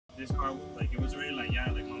this car, like, it was already like, yeah,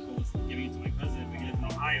 like my uncle was giving it to my cousin, but he lives in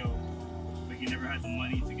Ohio, but he never had the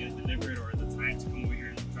money to get it delivered or the time to come over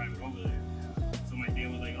here and drive it over there. So my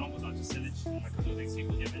dad was like, oh, well, I'll just sell it. My cousin was like, sí,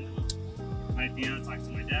 pues ya véndelo. My dad talked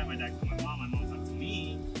to my dad talked to my mom talked to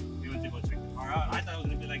me. We went to go check the car out. I thought it was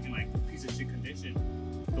gonna be like in like piece of shit condition.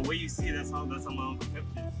 The way you see it, that's how my uncle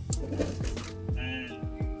kept it. And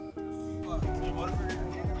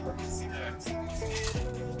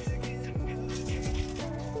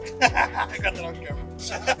I got that on camera.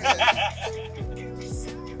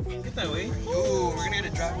 Get that way. Ooh, we're gonna get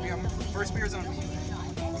a drive. First beer's on me.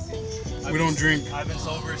 we don't drink. I've been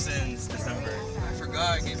sober since December. I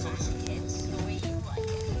forgot I gave something.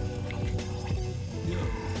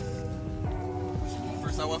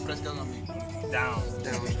 First agua fresca on me. Down.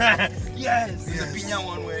 Yes! There's a piña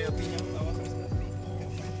one way, a piña.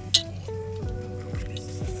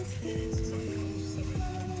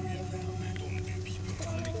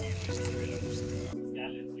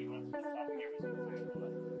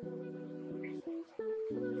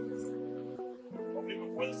 Hopefully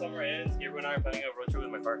before the summer ends, Gabriel and I are planning a road trip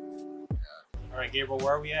with my car. Alright, Gabriel,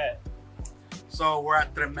 where are we at? So we're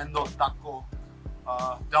at TremendoTaco.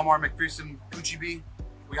 Delmar McPherson, Gucci B.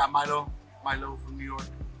 We got Milo from New York.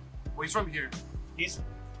 Well, he's from here.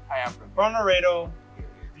 I am from Laredo,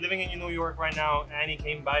 living in New York right now, and he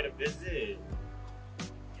came by to visit.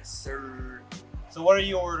 Yes, sir. So what are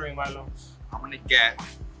you ordering, Milo? I'm gonna get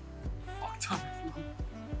fucked up food.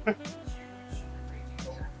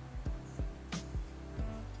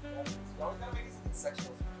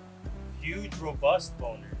 Huge, robust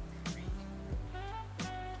boner.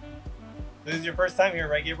 This is your first time here,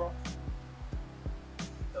 right, Gabriel?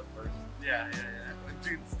 The first. Yeah.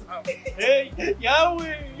 Dude, stop. Hey,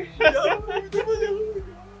 Yahweh!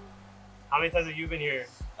 How many times have you been here?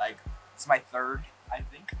 Like, it's my third, I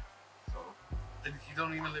think. So, Then you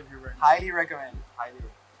don't even live here right now. highly recommend it. Highly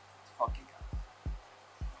recommend it. It's fucking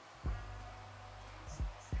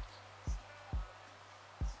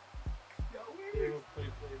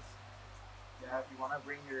Yeah, if you want to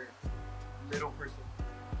bring your little person.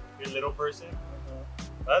 Your little person?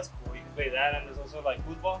 That's cool. You can play that, and there's also like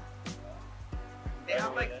football. They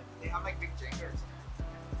have like big Jengas.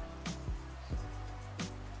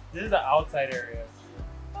 This is the outside area.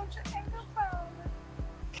 Where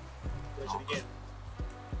should we begin?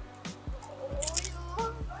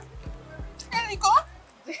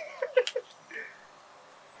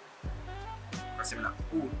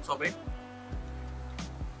 Sobe.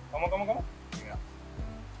 ¿Cómo?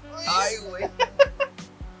 Ay, güey.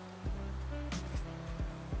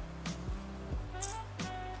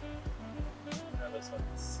 That looks fucking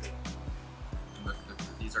sick. Look,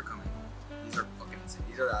 these are coming. These are fucking insane.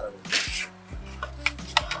 These are out of it.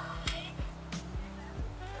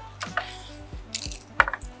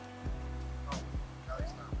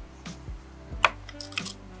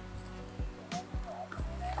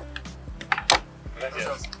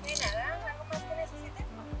 Gracias. De nada, ¿algo más que necesites?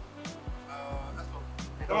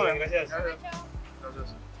 Come on, gracias.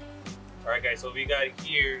 Alright guys, so we got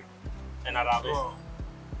here an arabe. Bro,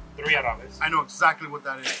 3 arabes. I know exactly what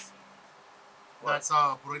that is. That's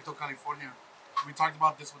Burrito, California. We talked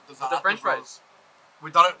about this with the Zarate The French bros. fries. We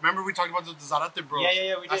thought. Remember we talked about the Zarate bros.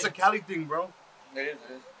 Yeah, we did. That's a Cali thing, bro. It is.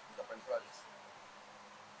 The French fries.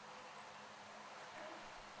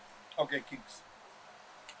 Okay, Keeks.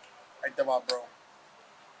 Ahí te va, bro.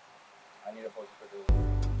 I need a post for this.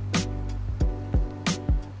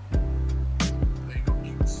 There you go,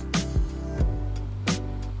 Keeks.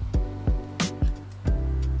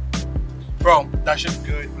 Bro, that shit's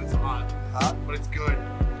good, but it's hot. Hot? But it's good.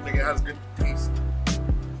 Like it has good taste.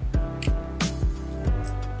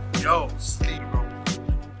 Yo, sleep, bro.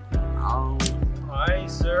 Oh. Hi,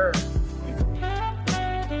 sir.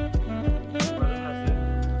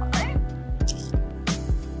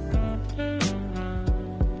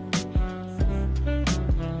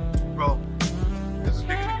 Bro, this is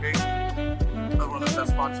big in the cake. That's one of the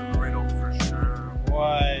best spots in Laredo for sure.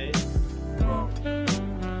 Why? Bro,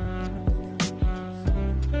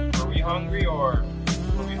 Are we hungry or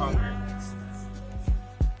are we hungry?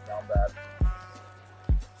 Down bad.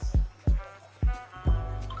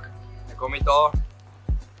 Me comí todo.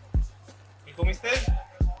 ¿Y comiste?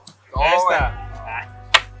 Oh, Esta.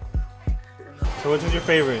 So which was your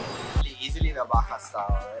favorite? Easily the Baja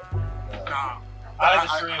style, right? nah. I like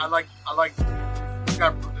the shrimp. I like this guy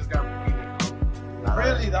beat it, bro.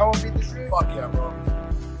 Really? That would be the shrimp? Fuck yeah, bro.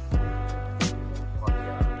 Fuck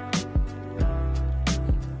yeah.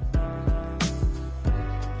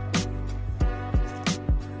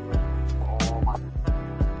 Oh my.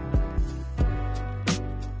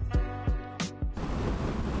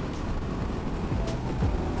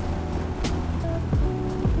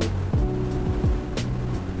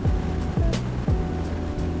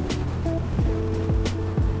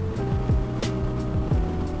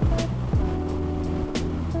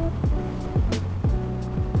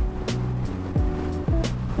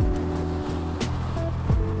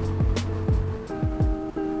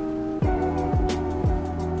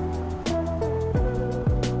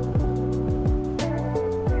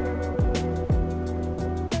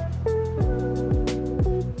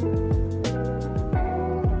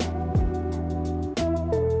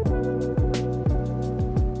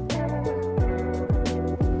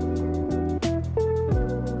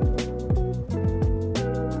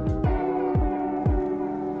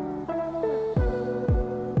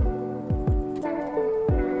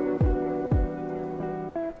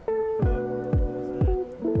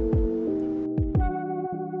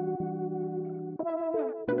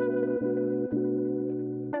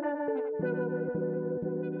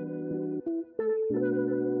 Bye.